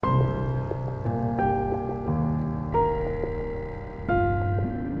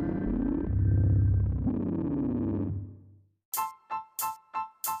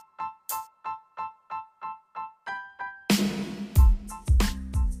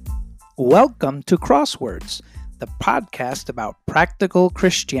Welcome to Crosswords, the podcast about practical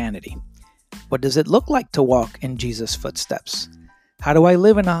Christianity. What does it look like to walk in Jesus' footsteps? How do I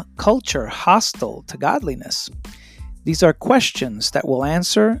live in a culture hostile to godliness? These are questions that we'll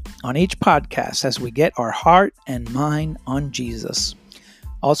answer on each podcast as we get our heart and mind on Jesus.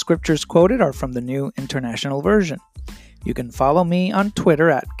 All scriptures quoted are from the New International Version. You can follow me on Twitter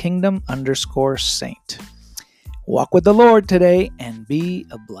at kingdom_saint. Walk with the Lord today and be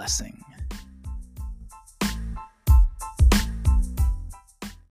a blessing.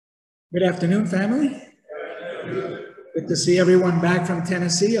 Good afternoon, family. Good to see everyone back from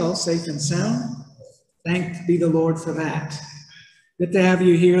Tennessee, all safe and sound. Thanked be the Lord for that. Good to have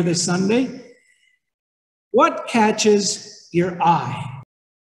you here this Sunday. What catches your eye?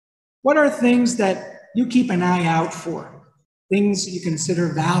 What are things that you keep an eye out for? Things you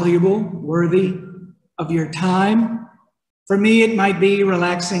consider valuable, worthy of your time? For me, it might be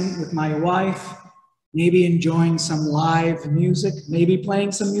relaxing with my wife, maybe enjoying some live music, maybe playing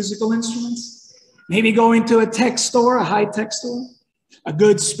some musical instruments, maybe going to a tech store, a high-tech store, a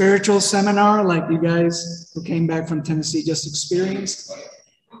good spiritual seminar like you guys who came back from Tennessee just experienced,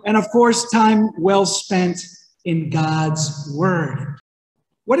 and of course, time well spent in God's Word.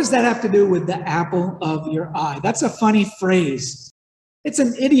 What does that have to do with the apple of your eye? That's a funny phrase. It's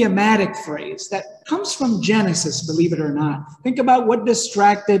an idiomatic phrase that comes from Genesis, believe it or not. Think about what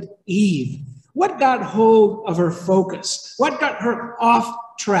distracted Eve. What got hold of her focus? What got her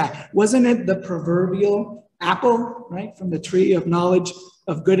off track? Wasn't it the proverbial apple, right? From the tree of knowledge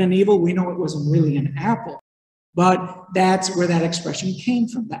of good and evil. We know it wasn't really an apple, but that's where that expression came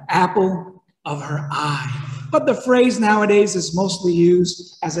from, the apple of her eye. But the phrase nowadays is mostly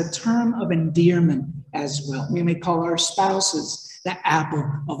used as a term of endearment as well. We may call our spouses the apple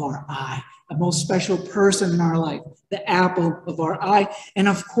of our eye, the most special person in our life, the apple of our eye. And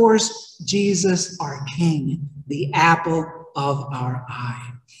of course, Jesus, our King, the apple of our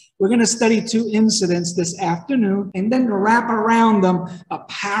eye. We're going to study two incidents this afternoon and then wrap around them a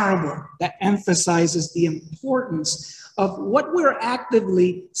parable that emphasizes the importance of what we're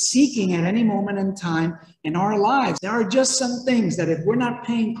actively seeking at any moment in time in our lives. There are just some things that if we're not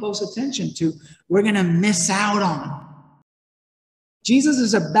paying close attention to, we're going to miss out on. Jesus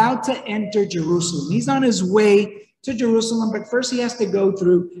is about to enter Jerusalem. He's on his way to Jerusalem, but first he has to go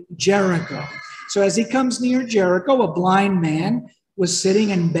through Jericho. So as he comes near Jericho, a blind man was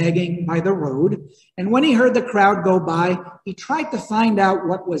sitting and begging by the road. And when he heard the crowd go by, he tried to find out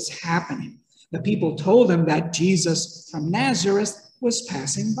what was happening. The people told him that Jesus from Nazareth was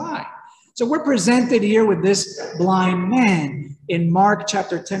passing by. So we're presented here with this blind man. In Mark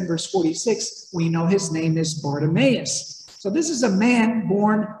chapter 10, verse 46, we know his name is Bartimaeus. So this is a man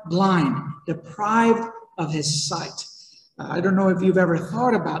born blind, deprived of his sight. I don't know if you've ever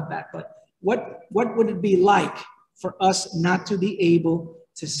thought about that, but what would it be like for us not to be able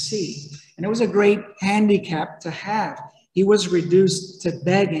to see? And it was a great handicap to have. He was reduced to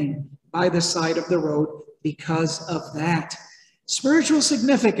begging by the side of the road because of that. Spiritual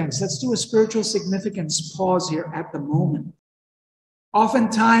significance. Let's do a spiritual significance pause here at the moment.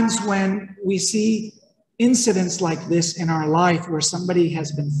 Oftentimes when we see incidents like this in our life where somebody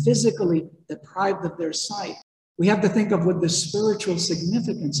has been physically deprived of their sight, we have to think of what the spiritual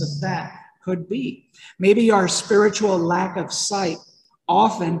significance of that could be. Maybe our spiritual lack of sight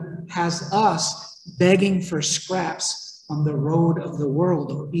often has us begging for scraps on the road of the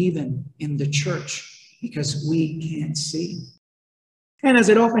world or even in the church because we can't see. And as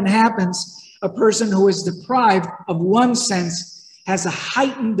it often happens, a person who is deprived of one sense has a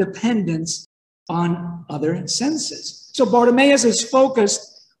heightened dependence on other senses. So Bartimaeus is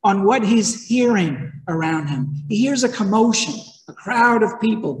focused on what he's hearing around him. He hears a commotion, a crowd of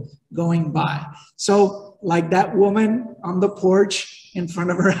people going by. So like that woman on the porch in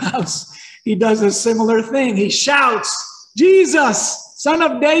front of her house, he does a similar thing. He shouts, "Jesus, Son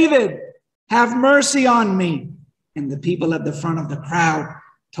of David, have mercy on me." And the people at the front of the crowd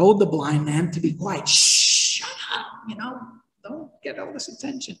told the blind man to be quiet. Shh, shut up, don't get all this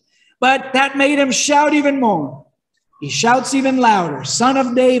attention. But that made him shout even more. He shouts even louder, "Son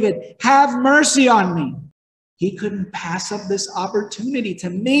of David, have mercy on me." He couldn't pass up this opportunity to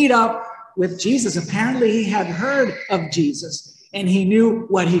meet up with Jesus. Apparently, he had heard of Jesus, and he knew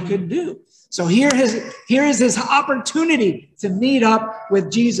what he could do. So here is his opportunity to meet up with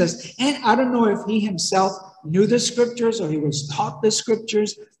Jesus. And I don't know if he himself knew the scriptures or he was taught the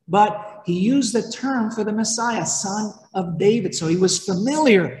scriptures, but he used the term for the Messiah, Son of David. So he was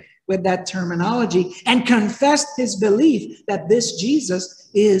familiar with that terminology and confessed his belief that this Jesus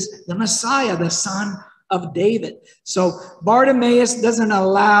is the Messiah, the Son of David. So Bartimaeus doesn't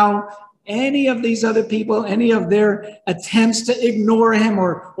allow any of these other people, any of their attempts to ignore him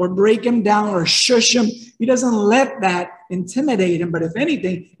or break him down or shush him. He doesn't let that intimidate him. But if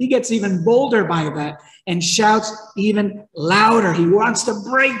anything, he gets even bolder by that and shouts even louder. He wants to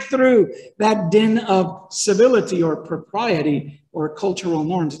break through that din of civility or propriety or cultural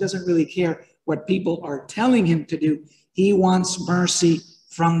norms. He doesn't really care what people are telling him to do. He wants mercy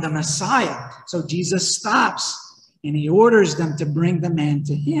from the Messiah. So Jesus stops and he orders them to bring the man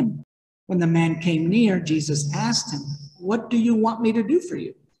to him. When the man came near, Jesus asked him, "What do you want me to do for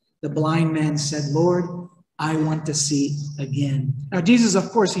you?" The blind man said, "Lord, I want to see again." Now, Jesus, of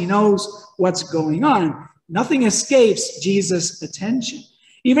course, he knows what's going on. Nothing escapes Jesus' attention.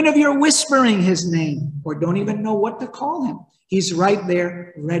 Even if you're whispering his name or don't even know what to call him, he's right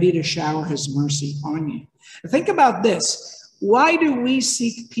there ready to shower his mercy on you. Think about this. Why do we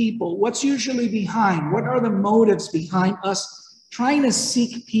seek people? What's usually behind? What are the motives behind us trying to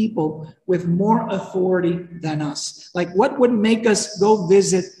seek people with more authority than us? Like, what would make us go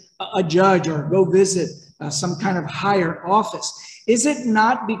visit a judge or go visit some kind of higher office? Is it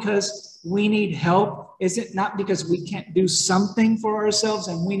not because we need help? Is it not because we can't do something for ourselves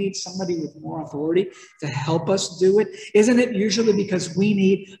and we need somebody with more authority to help us do it? Isn't it usually because we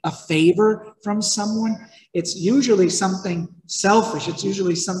need a favor from someone? It's usually something selfish. It's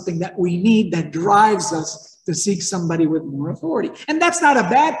usually something that we need that drives us to seek somebody with more authority. And that's not a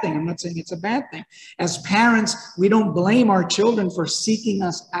bad thing. I'm not saying it's a bad thing. As parents, we don't blame our children for seeking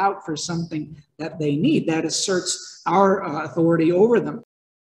us out for something that they need. That asserts our authority over them.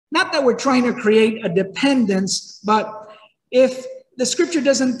 Not that we're trying to create a dependence, but if the scripture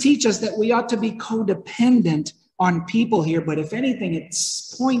doesn't teach us that we ought to be codependent on people here, but if anything, it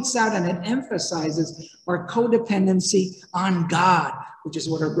points out and it emphasizes our codependency on God, which is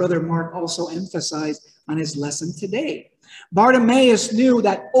what our brother Mark also emphasized on his lesson today. Bartimaeus knew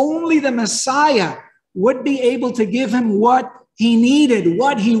that only the Messiah would be able to give him what he needed,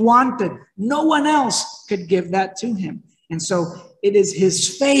 what he wanted. No one else could give that to him. And so it is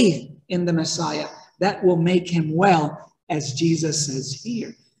his faith in the Messiah that will make him well, as Jesus says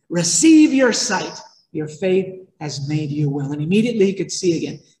here. Receive your sight. Your faith has made you well. And immediately he could see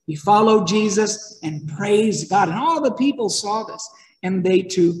again. He followed Jesus and praised God. And all the people saw this. And they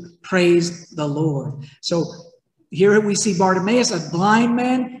too praised the Lord. So here we see Bartimaeus, a blind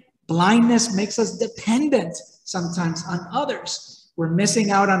man. Blindness makes us dependent sometimes on others. We're missing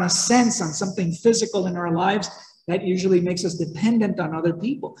out on a sense, on something physical in our lives. That usually makes us dependent on other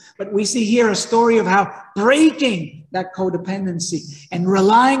people. But we see here a story of how breaking that codependency and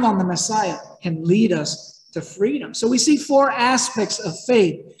relying on the Messiah can lead us to freedom. So we see four aspects of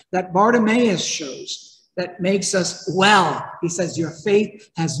faith that Bartimaeus shows that makes us well. He says, your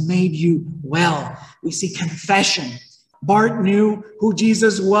faith has made you well. We see confession. Bart knew who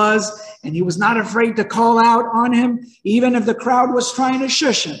Jesus was, and he was not afraid to call out on him, even if the crowd was trying to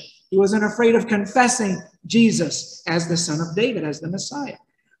shush him. He wasn't afraid of confessing Jesus as the Son of David, as the Messiah.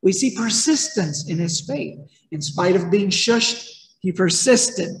 We see persistence in his faith. In spite of being shushed, he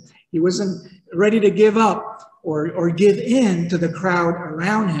persisted. He wasn't ready to give up or give in to the crowd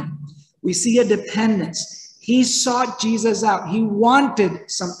around him. We see a dependence. He sought Jesus out. He wanted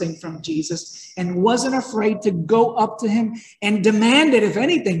something from Jesus and wasn't afraid to go up to him and demand it, if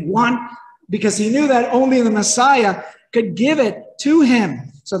anything. One, because he knew that only the Messiah could give it to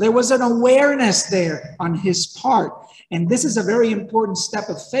him. So there was an awareness there on his part. And this is a very important step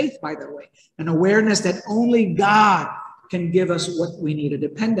of faith, by the way, an awareness that only God can give us what we need, a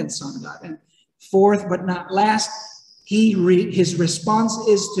dependence on God. And fourth, but not last, his response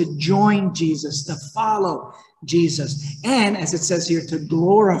is to join Jesus, to follow Jesus. And as it says here, to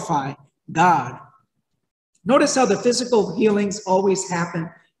glorify God. Notice how the physical healings always happen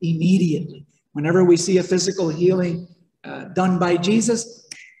immediately. Whenever we see a physical healing done by Jesus,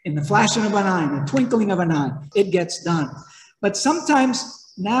 in the flashing of an eye, in the twinkling of an eye, it gets done. But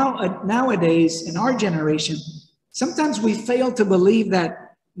sometimes nowadays, in our generation, sometimes we fail to believe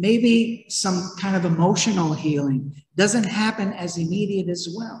that maybe some kind of emotional healing doesn't happen as immediate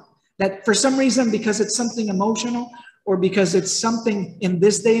as well. That for some reason, because it's something emotional or because it's something in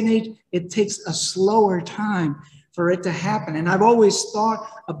this day and age, it takes a slower time for it to happen. And I've always thought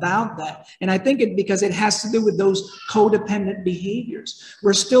about that. And I think because it has to do with those codependent behaviors.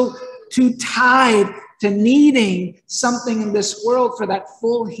 We're still too tied to needing something in this world for that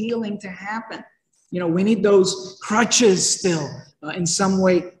full healing to happen. You know, we need those crutches still in some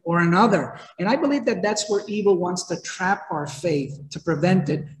way or another. And I believe that that's where evil wants to trap our faith, to prevent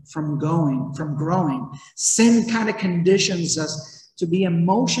it from growing. Sin kind of conditions us to be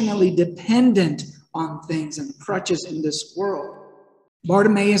emotionally dependent on things and crutches in this world.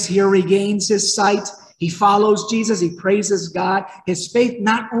 Bartimaeus here regains his sight. He follows Jesus. He praises God. His faith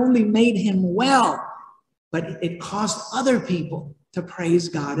not only made him well, but it caused other people to praise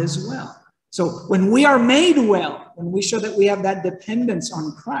God as well. So when we are made well, when we show that we have that dependence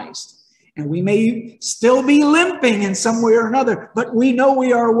on Christ, and we may still be limping in some way or another, but we know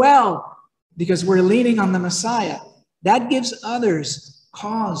we are well because we're leaning on the Messiah, that gives others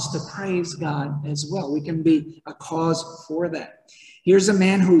cause to praise God as well. We can be a cause for that. Here's a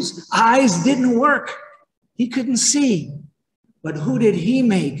man whose eyes didn't work. He couldn't see. But who did he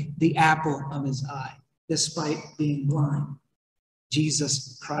make the apple of his eye, despite being blind?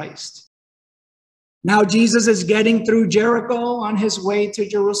 Jesus Christ. Now Jesus is getting through Jericho on his way to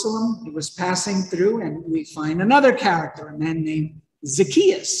Jerusalem. He was passing through, and we find another character, a man named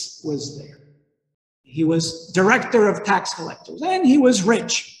Zacchaeus was there. He was director of tax collectors, and he was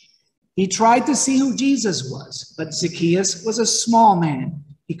rich. He tried to see who Jesus was, but Zacchaeus was a small man.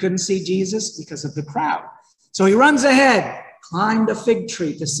 He couldn't see Jesus because of the crowd. So he runs ahead, climbed a fig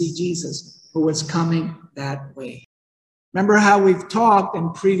tree to see Jesus, who was coming that way. Remember how we've talked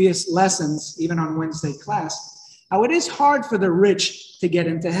in previous lessons, even on Wednesday class, how it is hard for the rich to get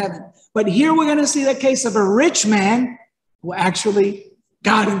into heaven. But here we're going to see the case of a rich man who actually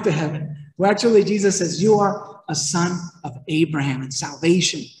got into heaven. Who actually, Jesus says, you are a son of Abraham, and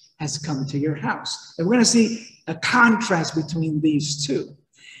salvation has come to your house. And we're going to see a contrast between these two.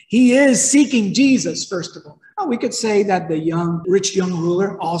 He is seeking Jesus, first of all. Now, we could say that the rich young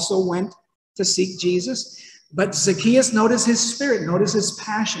ruler also went to seek Jesus. But Zacchaeus, notice his spirit, notice his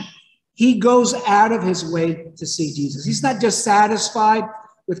passion. He goes out of his way to see Jesus. He's not just satisfied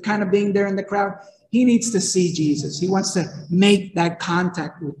with kind of being there in the crowd. He needs to see Jesus. He wants to make that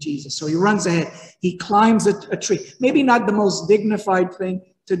contact with Jesus. So he runs ahead. He climbs a tree. Maybe not the most dignified thing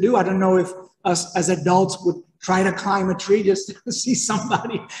to do. I don't know if us as adults would try to climb a tree just to see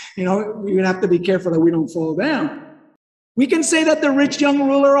somebody. We would have to be careful that we don't fall down. We can say that the rich young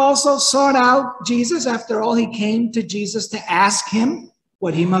ruler also sought out Jesus. After all, he came to Jesus to ask him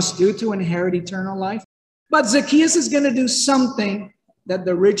what he must do to inherit eternal life. But Zacchaeus is going to do something that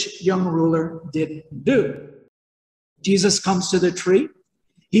the rich young ruler didn't do. Jesus comes to the tree.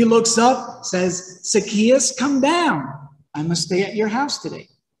 He looks up, says, Zacchaeus, come down. I must stay at your house today.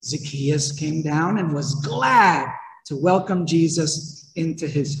 Zacchaeus came down and was glad to welcome Jesus into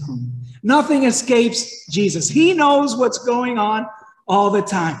his home. Nothing escapes Jesus. He knows what's going on all the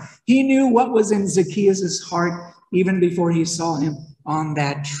time. He knew what was in Zacchaeus' heart even before he saw him on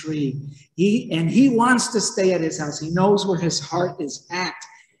that tree. He wants to stay at his house. He knows where his heart is at.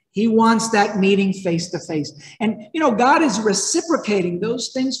 He wants that meeting face to face. And, God is reciprocating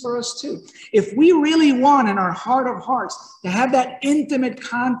those things for us too. If we really want in our heart of hearts to have that intimate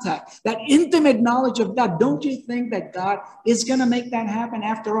contact, that intimate knowledge of God, don't you think that God is going to make that happen?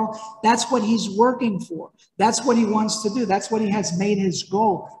 After all, that's what he's working for. That's what he wants to do. That's what he has made his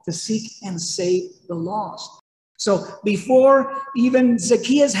goal, to seek and save the lost. So before even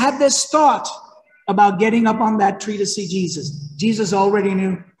Zacchaeus had this thought about getting up on that tree to see Jesus, Jesus already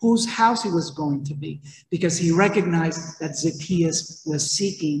knew whose house he was going to be, because he recognized that Zacchaeus was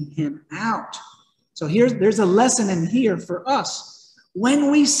seeking him out. So there's a lesson in here for us.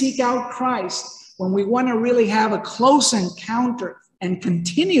 When we seek out Christ, when we want to really have a close encounter and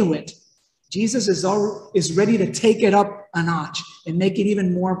continue it, Jesus is ready to take it up a notch and make it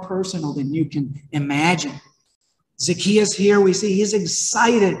even more personal than you can imagine. Zacchaeus here, we see he's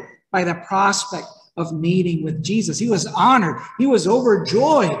excited by the prospect of meeting with Jesus. He was honored. He was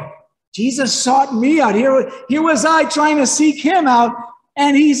overjoyed. Jesus sought me out. Here was I trying to seek him out,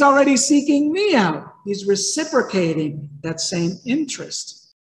 and he's already seeking me out. He's reciprocating that same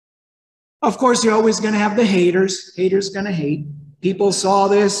interest. Of course, you're always going to have the haters. Haters going to hate. People saw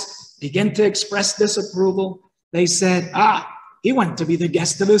this, begin to express disapproval. They said, he went to be the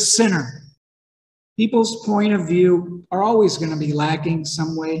guest of a sinner. People's point of view are always going to be lacking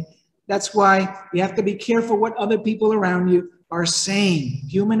some way. That's why you have to be careful what other people around you are saying.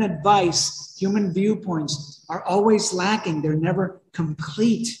 Human advice, human viewpoints are always lacking. They're never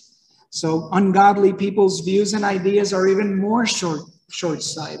complete. So ungodly people's views and ideas are even more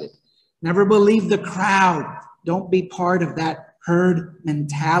short-sighted. Never believe the crowd. Don't be part of that herd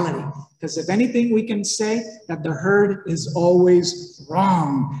mentality. Because if anything, we can say that the herd is always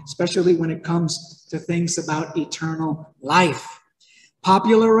wrong, especially when it comes to things about eternal life.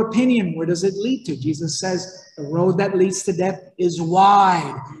 Popular opinion, where does it lead to? Jesus says the road that leads to death is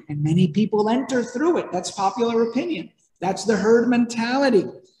wide, and many people enter through it. That's popular opinion. That's the herd mentality.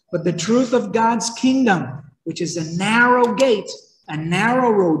 But the truth of God's kingdom, which is a narrow gate, a narrow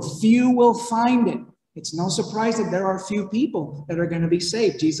road, few will find it. It's no surprise that there are few people that are going to be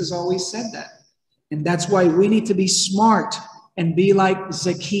saved. Jesus always said that. And that's why we need to be smart and be like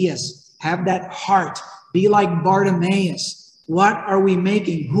Zacchaeus. Have that heart. Be like Bartimaeus. What are we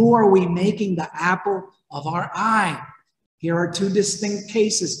making? Who are we making the apple of our eye? Here are two distinct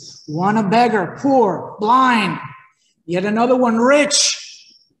cases. One a beggar, poor, blind. Yet another one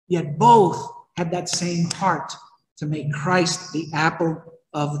rich. Yet both had that same heart to make Christ the apple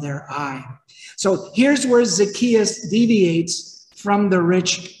of their eye. So here's where Zacchaeus deviates from the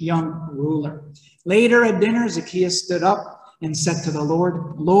rich young ruler. Later at dinner, Zacchaeus stood up and said to the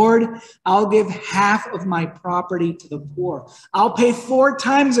Lord, Lord, I'll give half of my property to the poor. I'll pay 4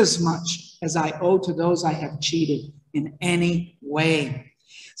 times as much as I owe to those I have cheated in any way.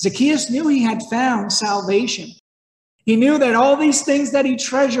 Zacchaeus knew he had found salvation. He knew that all these things that he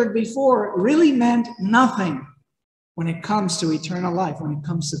treasured before really meant nothing when it comes to eternal life, when it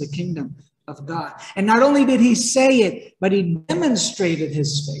comes to the kingdom of God. And not only did he say it, but he demonstrated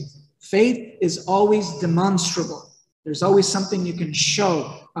his faith. Faith is always demonstrable. There's always something you can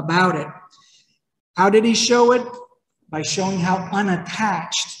show about it. How did he show it? By showing how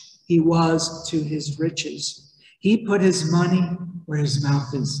unattached he was to his riches. He put his money where his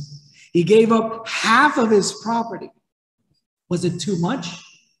mouth is. He gave up half of his property. Was it too much?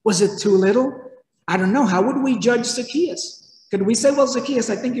 Was it too little? I don't know. How would we judge Zacchaeus? Could we say, well, Zacchaeus,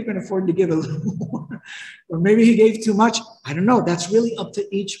 I think you can afford to give a little more. Or maybe he gave too much. I don't know. That's really up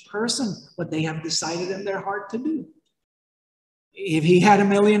to each person, what they have decided in their heart to do. If he had $1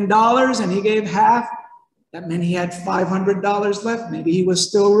 million and he gave half, that meant he had $500 left. Maybe he was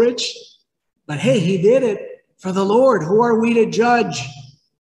still rich. But hey, he did it for the Lord. Who are we to judge?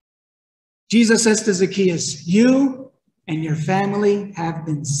 Jesus says to Zacchaeus, you and your family have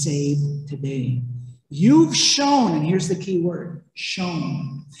been saved today. You've shown, and here's the key word,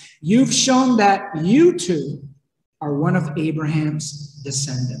 shown. You've shown that you too are one of Abraham's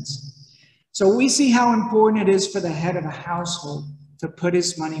descendants. So we see how important it is for the head of a household to put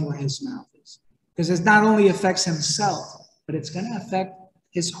his money where his mouth is. Because it not only affects himself, but it's going to affect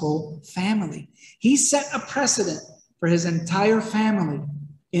his whole family. He set a precedent for his entire family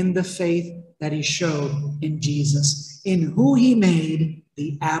in the faith that he showed in Jesus, in who he made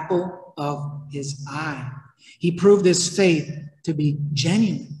the apple of his eye. He proved his faith to be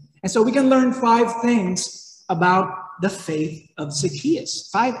genuine. And so we can learn 5 things about the faith of Zacchaeus,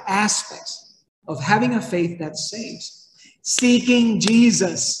 5 aspects of having a faith that saves. Seeking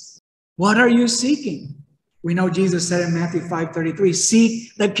Jesus. What are you seeking? We know Jesus said in Matthew 5:33,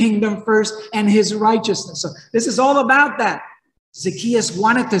 seek the kingdom first and his righteousness. So this is all about that. Zacchaeus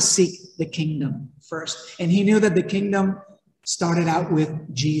wanted to seek the kingdom first. And he knew that the kingdom started out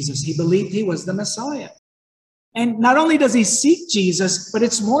with Jesus. He believed he was the Messiah. And not only does he seek Jesus, but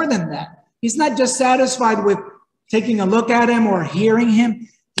it's more than that. He's not just satisfied with taking a look at him or hearing him.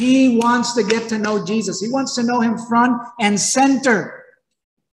 He wants to get to know Jesus. He wants to know him front and center.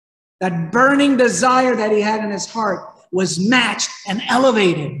 That burning desire that he had in his heart was matched and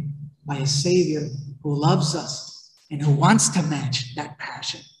elevated by a Savior who loves us and who wants to match that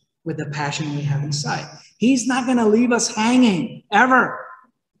passion with the passion we have inside. He's not going to leave us hanging ever.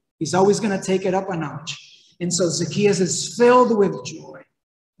 He's always going to take it up a notch. And so Zacchaeus is filled with joy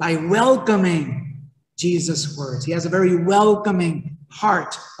by welcoming Jesus' words. He has a very welcoming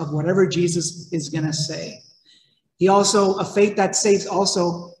heart of whatever Jesus is going to say. He also, a faith that saves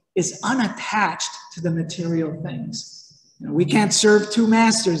also is unattached to the material things. You know, we can't serve 2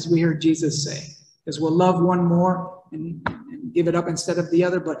 masters, we heard Jesus say, because we'll love one more and give it up instead of the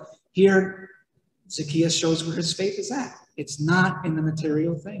other. But here, Zacchaeus shows where his faith is at. It's not in the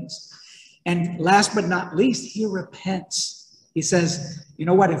material things. And last but not least, he repents. He says, you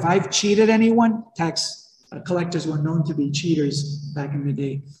know what, if I've cheated anyone, tax collectors were known to be cheaters back in the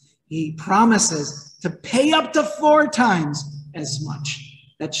day. He promises to pay up to 4 times as much.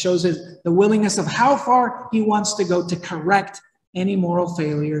 That shows the willingness of how far he wants to go to correct any moral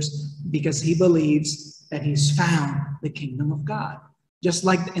failures because he believes that he's found the kingdom of God. Just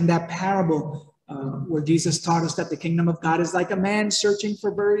like in that parable where Jesus taught us that the kingdom of God is like a man searching for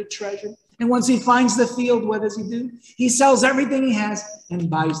buried treasure. And once he finds the field, what does he do? He sells everything he has and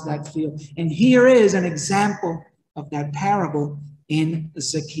buys that field. And here is an example of that parable in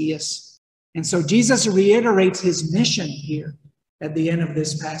Zacchaeus. And so Jesus reiterates his mission here. At the end of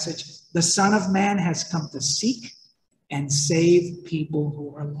this passage, the Son of Man has come to seek and save people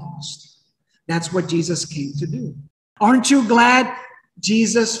who are lost. That's what Jesus came to do. Aren't you glad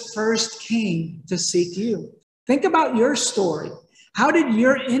Jesus first came to seek you? Think about your story. How did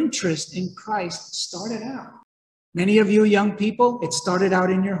your interest in Christ start out? Many of you young people, it started out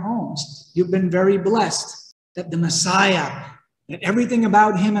in your homes. You've been very blessed that the Messiah, that everything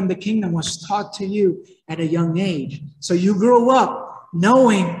about him and the kingdom was taught to you at a young age. So you grow up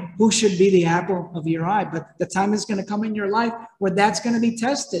knowing who should be the apple of your eye. But the time is going to come in your life where that's going to be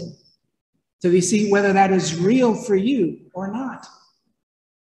tested to see whether that is real for you or not.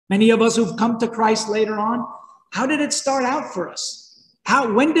 Many of us who've come to Christ later on, how did it start out for us?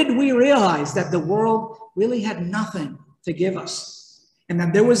 When did we realize that the world really had nothing to give us? And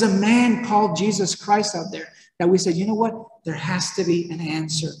that there was a man called Jesus Christ out there that we said, you know what? There has to be an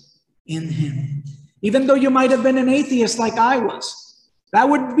answer in him. Even though you might have been an atheist like I was, that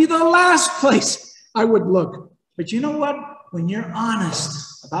would be the last place I would look. But you know what? When you're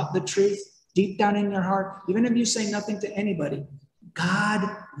honest about the truth, deep down in your heart, even if you say nothing to anybody, God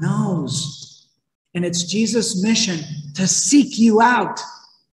knows. And it's Jesus' mission to seek you out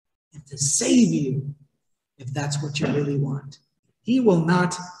and to save you if that's what you really want. He will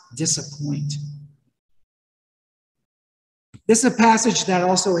not disappoint. This is a passage that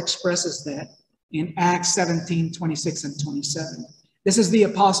also expresses that in Acts 17, 26 and 27. This is the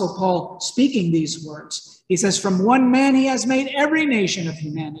Apostle Paul speaking these words. He says, from one man he has made every nation of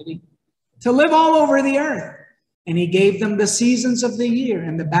humanity to live all over the earth. And he gave them the seasons of the year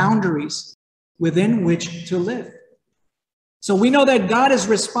and the boundaries within which to live. So we know that God is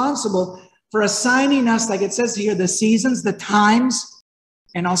responsible for assigning us, like it says here, the seasons, the times,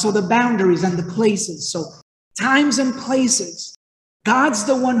 and also the boundaries and the places. So times and places. God's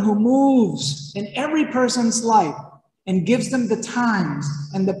the one who moves in every person's life and gives them the times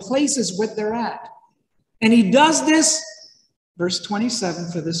and the places where they're at. And he does this, verse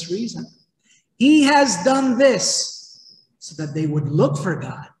 27, for this reason. He has done this so that they would look for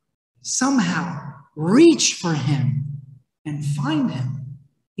God, somehow reach for him and find him.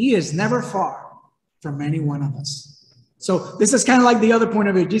 He is never far from any one of us. So this is kind of like the other point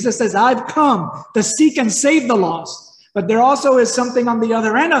of it. Jesus says, I've come to seek and save the lost. But there also is something on the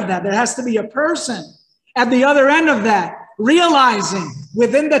other end of that. There has to be a person at the other end of that, realizing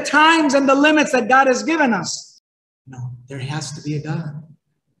within the times and the limits that God has given us. No, there has to be a God.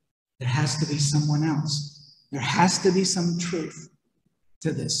 There has to be someone else. There has to be some truth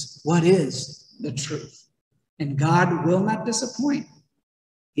to this. What is the truth? And God will not disappoint.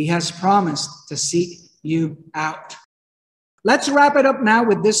 He has promised to seek you out. Let's wrap it up now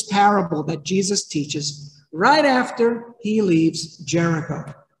with this parable that Jesus teaches right after he leaves Jericho.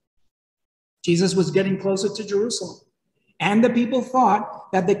 Jesus was getting closer to Jerusalem, and the people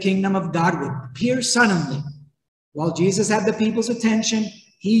thought that the kingdom of God would appear suddenly. While Jesus had the people's attention,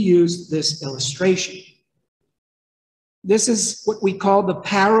 he used this illustration. This is what we call the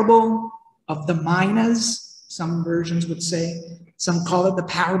parable of the minas, some versions would say. Some call it the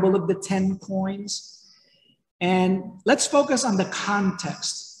parable of the 10 coins. And let's focus on the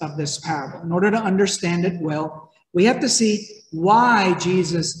context of this parable. In order to understand it well, we have to see why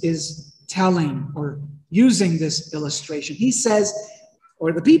Jesus is telling or using this illustration. He says,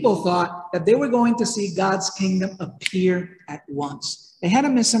 or the people thought that they were going to see God's kingdom appear at once. They had a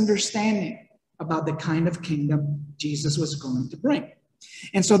misunderstanding about the kind of kingdom Jesus was going to bring.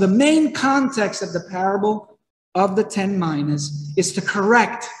 And so the main context of the parable of the 10 minas is to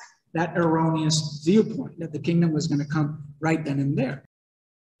correct that erroneous viewpoint that the kingdom was going to come right then and there.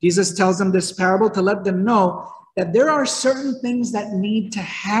 Jesus tells them this parable to let them know that there are certain things that need to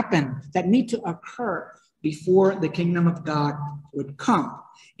happen, that need to occur before the kingdom of God would come.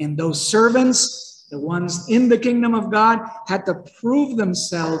 And those servants, the ones in the kingdom of God, had to prove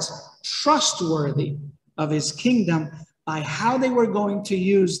themselves trustworthy of his kingdom by how they were going to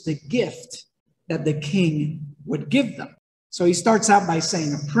use the gift that the king would give them. So he starts out by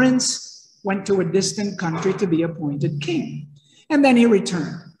saying a prince went to a distant country to be appointed king, and then he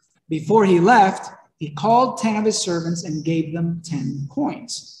returned. Before he left, he called 10 of his servants and gave them 10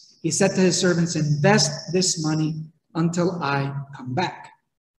 coins. He said to his servants, invest this money until I come back.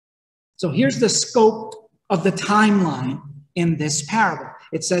 So here's the scope of the timeline in this parable.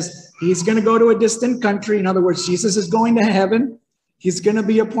 It says he's going to go to a distant country. In other words, Jesus is going to heaven. He's going to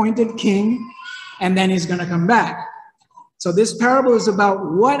be appointed king, and then he's going to come back. So this parable is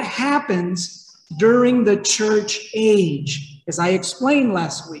about what happens during the church age. As I explained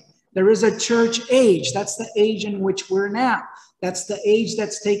last week, there is a church age. That's the age in which we're now. That's the age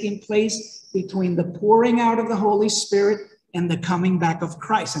that's taking place between the pouring out of the Holy Spirit and the coming back of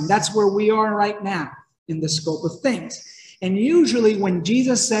Christ. And that's where we are right now in the scope of things. And usually when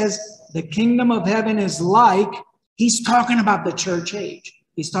Jesus says the kingdom of heaven is like, he's talking about the church age.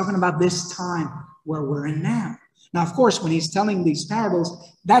 He's talking about this time where we're in now. Now, of course, when he's telling these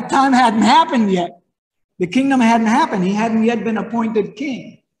parables, that time hadn't happened yet. The kingdom hadn't happened. He hadn't yet been appointed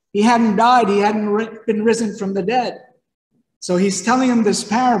king. He hadn't died. He hadn't been risen from the dead. So he's telling them this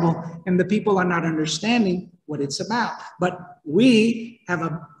parable, and the people are not understanding what it's about. But we have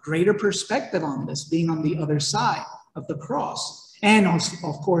a greater perspective on this, being on the other side of the cross. And also,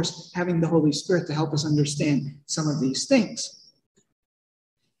 of course, having the Holy Spirit to help us understand some of these things.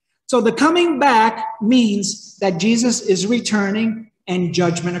 So the coming back means that Jesus is returning and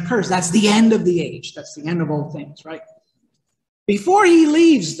judgment occurs. That's the end of the age. That's the end of all things, right? Before he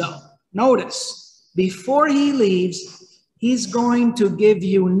leaves, though, notice, before he leaves, he's going to give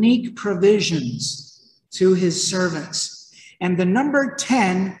unique provisions to his servants. And the number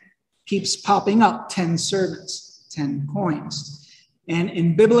 10 keeps popping up, 10 servants, 10 coins. And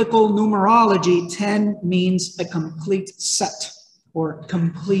in biblical numerology, 10 means a complete set or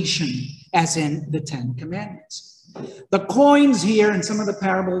completion, as in the 10 Commandments. The coins here, in some of the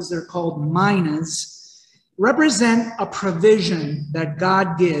parables, they're called minas, represent a provision that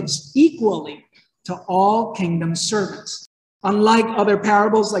God gives equally to all kingdom servants. Unlike other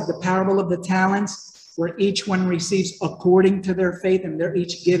parables, like the parable of the talents, where each one receives according to their faith and they're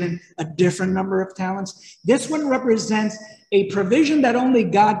each given a different number of talents, this one represents a provision that only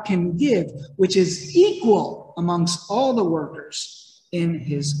God can give, which is equal amongst all the workers in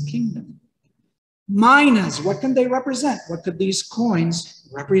his kingdom. Minas, what can they represent? What could these coins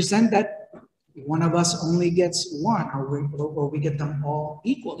represent? That one of us only gets one, or we get them all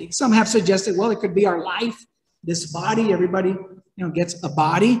equally. Some have suggested, well, it could be our life, this body. Everybody, gets a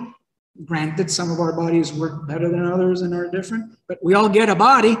body. Granted, some of our bodies work better than others and are different, but we all get a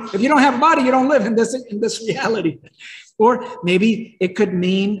body. If you don't have a body, you don't live in this reality. Or maybe it could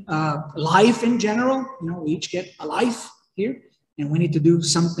mean life in general. We each get a life here, and we need to do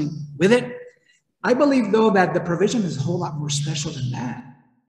something with it. I believe, though, that the provision is a whole lot more special than that.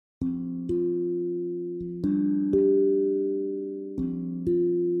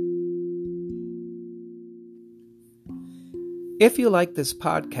 If you like this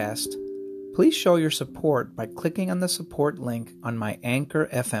podcast, please show your support by clicking on the support link on my Anchor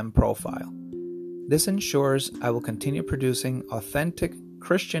FM profile. This ensures I will continue producing authentic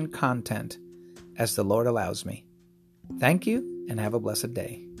Christian content as the Lord allows me. Thank you, and have a blessed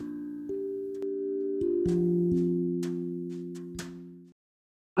day.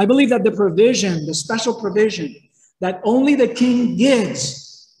 I believe that the provision, the special provision that only the king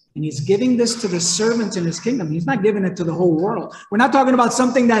gives, and he's giving this to the servants in his kingdom. He's not giving it to the whole world. We're not talking about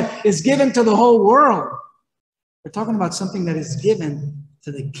something that is given to the whole world. We're talking about something that is given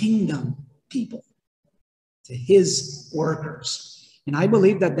to the kingdom people, to his workers. And I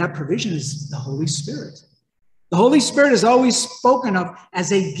believe that that provision is the Holy Spirit. The Holy Spirit is always spoken of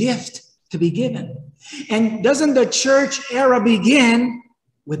as a gift to be given. And doesn't the church era begin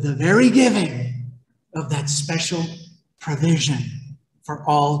with the very giving of that special provision for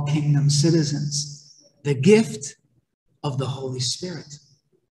all kingdom citizens, the gift of the Holy Spirit,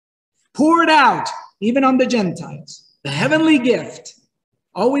 poured out even on the Gentiles, the heavenly gift,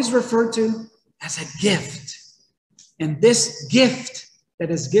 always referred to as a gift. And this gift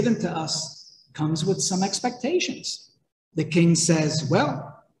that is given to us comes with some expectations. The king says,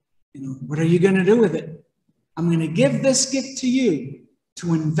 well, what are you going to do with it? I'm going to give this gift to you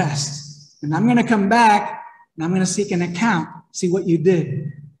to invest. And I'm going to come back and I'm going to seek an account. See what you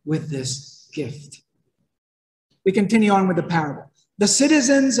did with this gift. We continue on with the parable. The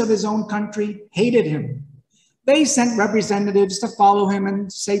citizens of his own country hated him. They sent representatives to follow him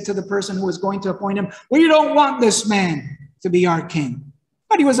and say to the person who was going to appoint him, we don't want this man to be our king.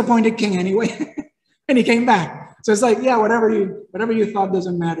 But he was appointed king anyway. And he came back. So it's like, yeah, whatever you thought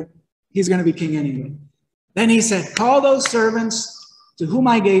doesn't matter. He's going to be king anyway. Then he said, call those servants to whom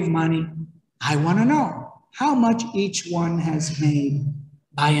I gave money. I want to know how much each one has made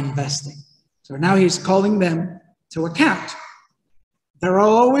by investing. So now he's calling them to account. There are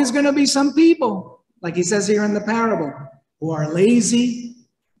always going to be some people, like he says here in the parable, who are lazy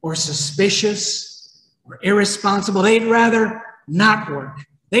or suspicious or irresponsible. They'd rather not work.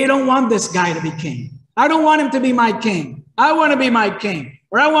 They don't want this guy to be king. I don't want him to be my king. I want to be my king.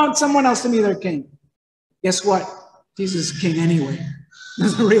 Or I want someone else to be their king. Guess what? Jesus is king anyway.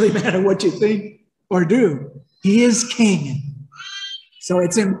 Doesn't really matter what you think or do. He is king. So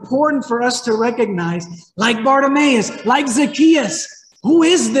it's important for us to recognize, like Bartimaeus, like Zacchaeus, who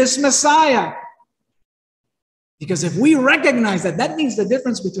is this Messiah? Because if we recognize that, that means the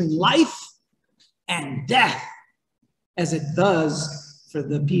difference between life and death, as it does for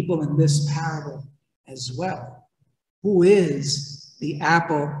the people in this parable as well. Who is the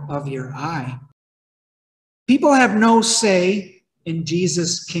apple of your eye? People have no say in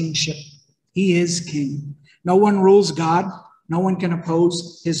Jesus' kingship. He is king. No one rules God. No one can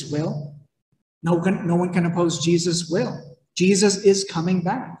oppose his will. No one can oppose Jesus' will. Jesus is coming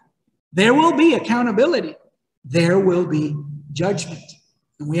back. There will be accountability. There will be judgment.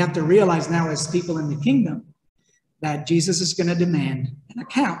 And we have to realize now as people in the kingdom that Jesus is going to demand an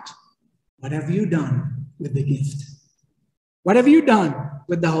account. What have you done with the gift? What have you done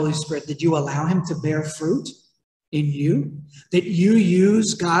with the Holy Spirit? Did you allow him to bear fruit in you? Did you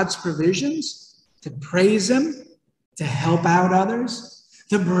use God's provisions to praise him, to help out others,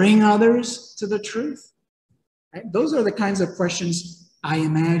 to bring others to the truth? Right? Those are the kinds of questions I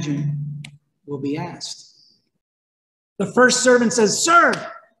imagine will be asked. The first servant says, "Sir,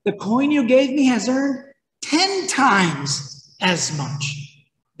 the coin you gave me has earned 10 times as much."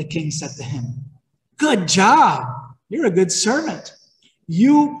 The king said to him, "Good job. You're a good servant.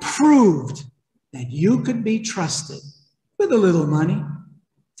 You proved that you could be trusted with a little money.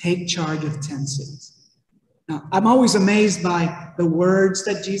 Take charge of 10 cities." Now, I'm always amazed by the words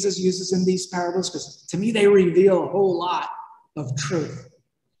that Jesus uses in these parables, because to me, they reveal a whole lot of truth.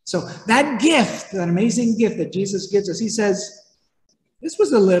 So that gift, that amazing gift that Jesus gives us, he says, this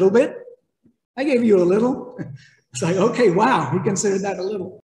was a little bit. I gave you a little. It's like, okay, wow, he considered that a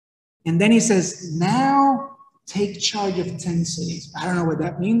little. And then he says, now take charge of 10 cities. I don't know what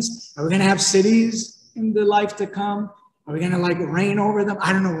that means. Are we going to have cities in the life to come? Are we going to reign over them?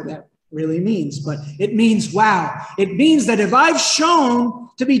 I don't know what that really means, but it means, wow. It means that if I've shown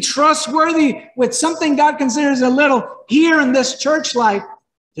to be trustworthy with something God considers a little here in this church life,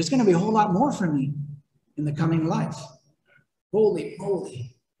 there's going to be a whole lot more for me in the coming life. Holy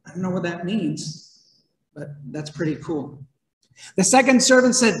moly. I don't know what that means, but that's pretty cool. The second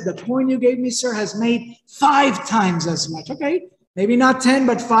servant said, "The coin you gave me, sir, has made 5 times as much." Okay, maybe not 10,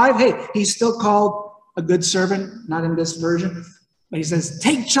 but 5. Hey, he's still called a good servant, not in this version. But he says,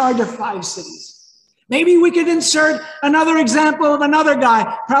 take charge of 5 cities. Maybe we could insert another example of another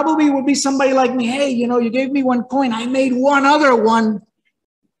guy. Probably would be somebody like me. Hey, you gave me 1 coin. I made one other one.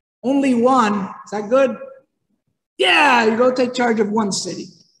 Only one. Is that good? Yeah, you go take charge of 1 city.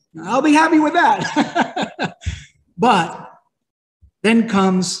 I'll be happy with that. But then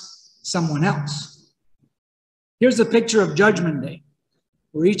comes someone else. Here's a picture of Judgment Day.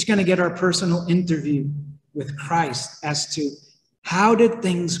 We're each going to get our personal interview with Christ as to how did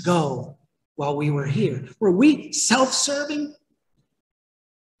things go while we were here? Were we self-serving?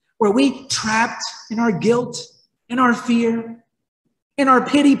 Were we trapped in our guilt, in our fear, in our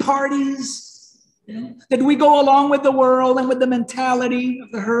pity parties? Did we go along with the world and with the mentality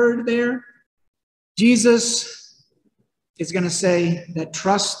of the herd there? Jesus is going to say that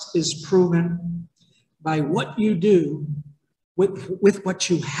trust is proven by what you do with what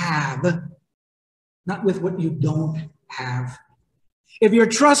you have, not with what you don't have. If you're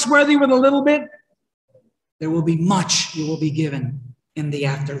trustworthy with a little bit, there will be much you will be given in the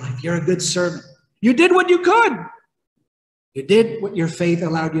afterlife. You're a good servant. You did what you could. You did what your faith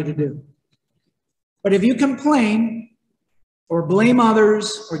allowed you to do. But if you complain or blame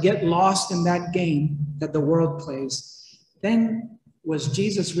others or get lost in that game that the world plays, then was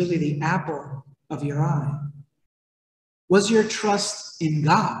Jesus really the apple of your eye? Was your trust in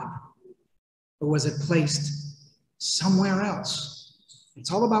God, or was it placed somewhere else?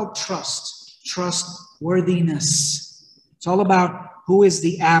 It's all about trust, trustworthiness. It's all about who is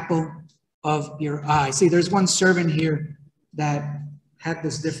the apple of your eye. See, there's one servant here that had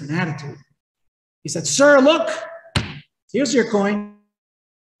this different attitude. He said, "Sir, look, here's your coin."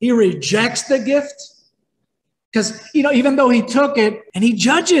 He rejects the gift because, even though he took it, and he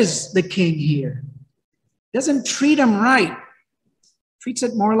judges the king here, doesn't treat him right. Treats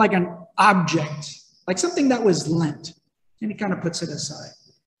it more like an object, like something that was lent, and he kind of puts it aside.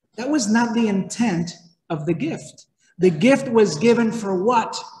 That was not the intent of the gift. The gift was given for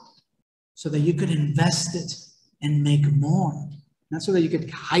what? So that you could invest it and make more, not so that you could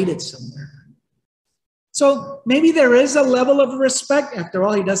hide it somewhere. So maybe there is a level of respect. After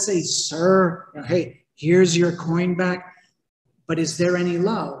all, he does say, "Sir, hey, here's your coin back." But is there any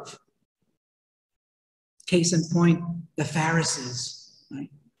love? Case in point, the Pharisees, right?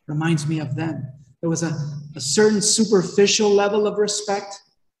 Reminds me of them. There was a certain superficial level of respect,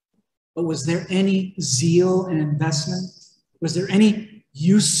 but was there any zeal and investment? Was there any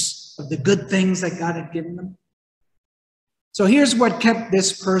use of the good things that God had given them? So here's what kept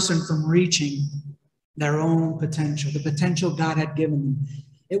this person from reaching their own potential, the potential God had given them.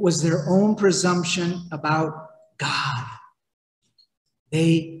 It was their own presumption about God.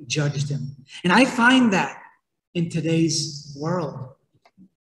 They judged him. And I find that in today's world.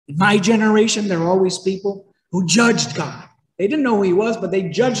 In my generation, there are always people who judged God. They didn't know who he was, but they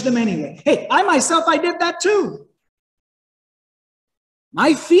judged him anyway. Hey, I did that too.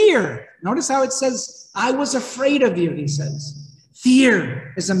 My fear. Notice how it says, I was afraid of you, he says.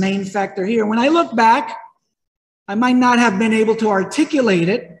 Fear is a main factor here. When I look back, I might not have been able to articulate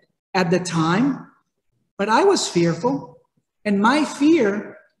it at the time, but I was fearful. And my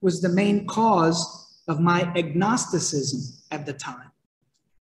fear was the main cause of my agnosticism at the time.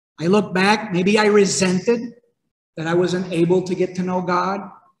 I look back, maybe I resented that I wasn't able to get to know God.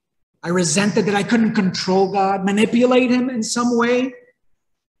 I resented that I couldn't control God, manipulate him in some way,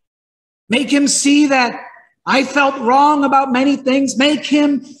 make him see that I felt wrong about many things,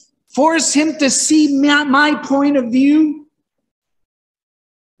 force him to see my point of view.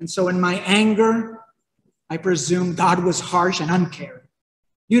 And so in my anger, I presume God was harsh and uncaring.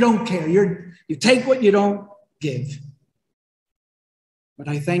 You don't care. You take what you don't give. But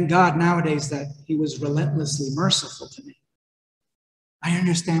I thank God nowadays that he was relentlessly merciful to me. I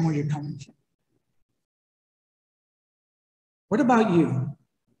understand where you're coming from. What about you?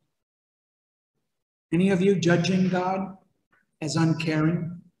 Any of you judging God as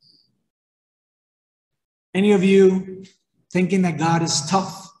uncaring? Any of you thinking that God is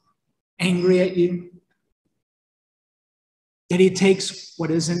tough, angry at you? That he takes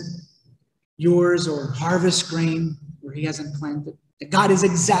what isn't yours or harvest grain where he hasn't planted? That God is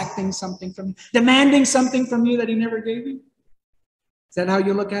exacting something from you, demanding something from you that he never gave you? Is that how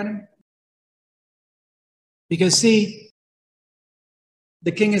you look at him? Because see,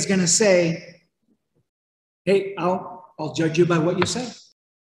 the king is going to say, hey, I'll judge you by what you say.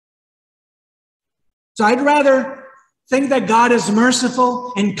 So I'd rather think that God is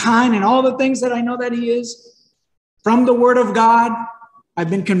merciful and kind and all the things that I know that he is from the Word of God. I've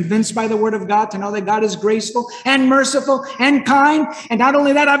been convinced by the Word of God to know that God is graceful and merciful and kind. And not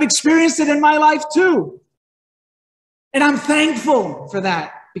only that, I've experienced it in my life too. And I'm thankful for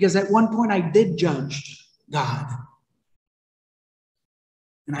that because at one point I did judge God.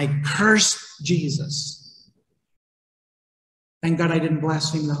 And I cursed Jesus. Thank God I didn't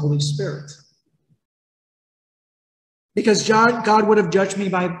blaspheme the Holy Spirit. Because God would have judged me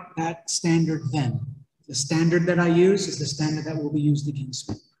by that standard then. The standard that I use is the standard that will be used against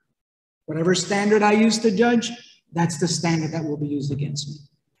me. Whatever standard I use to judge, that's the standard that will be used against me.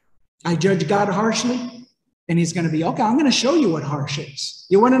 I judge God harshly, then he's going to be, okay, I'm going to show you what harsh is.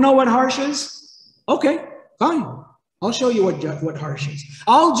 You want to know what harsh is? Okay, fine. I'll show you what harsh is.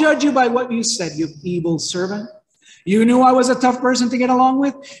 I'll judge you by what you said, you evil servant. You knew I was a tough person to get along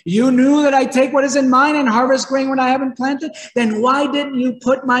with. You knew that I take what is in mine and harvest grain when I haven't planted. Then why didn't you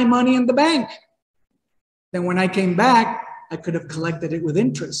put my money in the bank? Then when I came back, I could have collected it with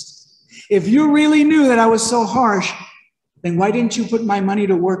interest. If you really knew that I was so harsh, then why didn't you put my money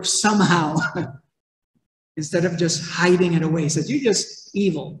to work somehow? Instead of just hiding it away. It says, you're just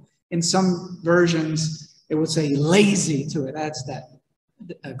evil. In some versions, it would say lazy to it. Adds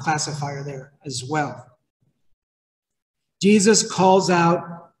that classifier there as well. Jesus calls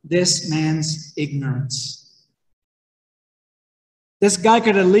out this man's ignorance. This guy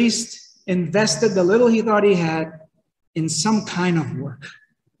could at least invested the little he thought he had in some kind of work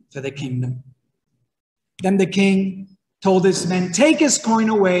for the kingdom. Then the king told his men, take his coin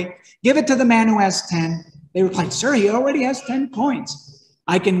away, give it to the man who has 10. They replied, sir, he already has 10 coins.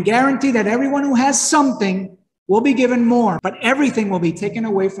 I can guarantee that everyone who has something will be given more, but everything will be taken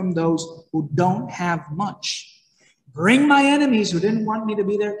away from those who don't have much. Bring my enemies who didn't want me to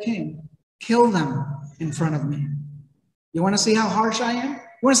be their king. Kill them in front of me. You want to see how harsh I am?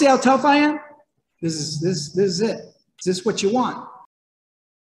 You want to see how tough I am? This is it. Is this what you want?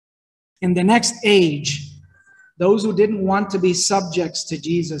 In the next age, those who didn't want to be subjects to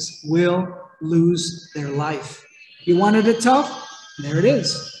Jesus will lose their life. You wanted it tough? There it is.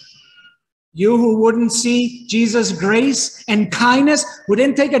 You who wouldn't see Jesus' grace and kindness, who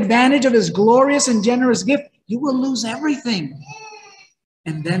didn't take advantage of his glorious and generous gift, you will lose everything.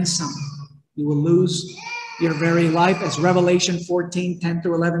 And then some. You will lose your very life. As Revelation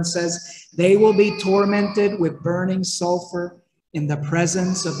 14:10-11 says, they will be tormented with burning sulfur in the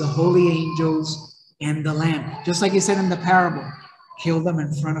presence of the holy angels and the Lamb. Just like he said in the parable, kill them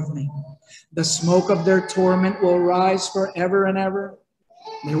in front of me. The smoke of their torment will rise forever and ever.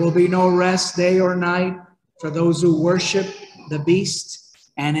 There will be no rest day or night for those who worship the beast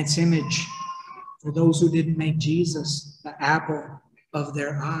and its image, for those who didn't make Jesus the apple of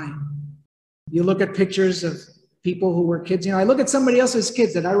their eye. You look at pictures of people who were kids. I look at somebody else's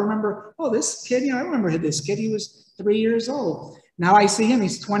kids that I remember, oh, this kid, I remember this kid. He was 3 years old. Now I see him,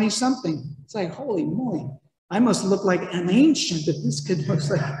 he's 20-something. It's like, holy moly, I must look like an ancient if this kid looks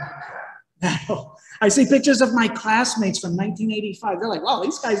like that. I see pictures of my classmates from 1985. They're like, wow,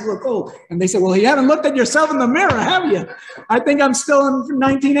 these guys look old. And they say, well, you haven't looked at yourself in the mirror, have you? I think I'm still in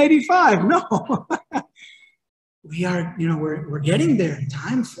 1985. No. We are, we're getting there.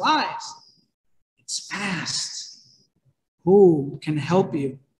 Time flies. It's fast. Who can help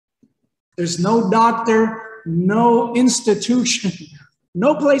you? There's no doctor, no institution,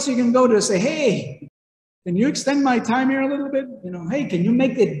 no place you can go to say, hey, can you extend my time here a little bit? Hey, can you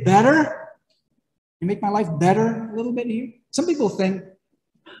make it better? Can you make my life better a little bit here? Some people think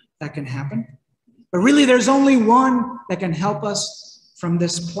that can happen. But really, there's only one that can help us from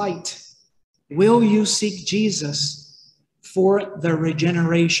this plight. Will you seek Jesus for the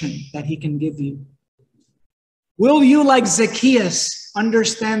regeneration that he can give you? Will you, like Zacchaeus,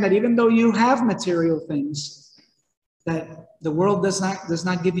 understand that even though you have material things, that the world does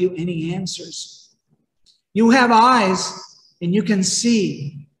not give you any answers? You have eyes and you can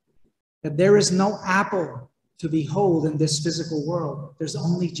see that there is no apple to behold in this physical world. There's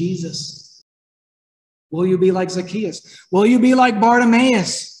only Jesus. Will you be like Zacchaeus? Will you be like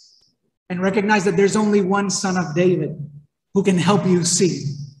Bartimaeus and recognize that there's only one son of David who can help you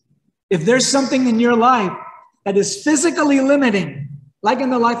see? If there's something in your life that is physically limiting, like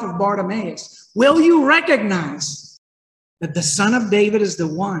in the life of Bartimaeus, will you recognize that the Son of David is the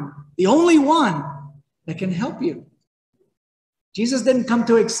one, the only one that can help you? Jesus didn't come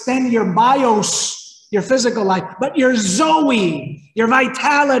to extend your bios, your physical life, but your Zoe, your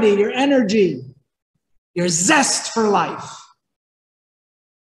vitality, your energy, your zest for life.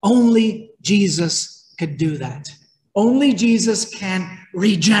 Only Jesus could do that. Only Jesus can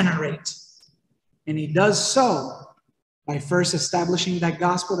regenerate. And he does so by first establishing that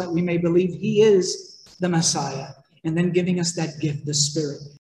gospel that we may believe he is the Messiah, and then giving us that gift, the Spirit.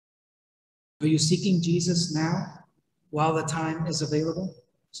 Are you seeking Jesus now while the time is available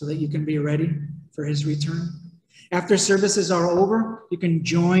so that you can be ready for his return? After services are over, you can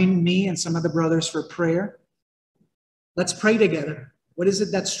join me and some of the brothers for prayer. Let's pray together. What is it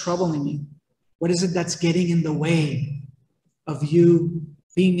that's troubling you? What is it that's getting in the way of you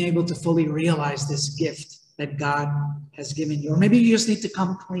being able to fully realize this gift that God has given you? Or maybe you just need to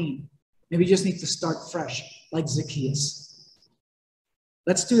come clean. Maybe you just need to start fresh, like Zacchaeus.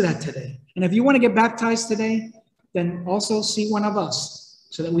 Let's do that today. And if you want to get baptized today, then also see one of us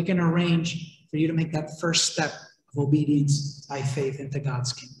so that we can arrange for you to make that first step of obedience by faith into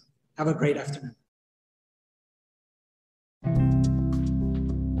God's kingdom. Have a great afternoon.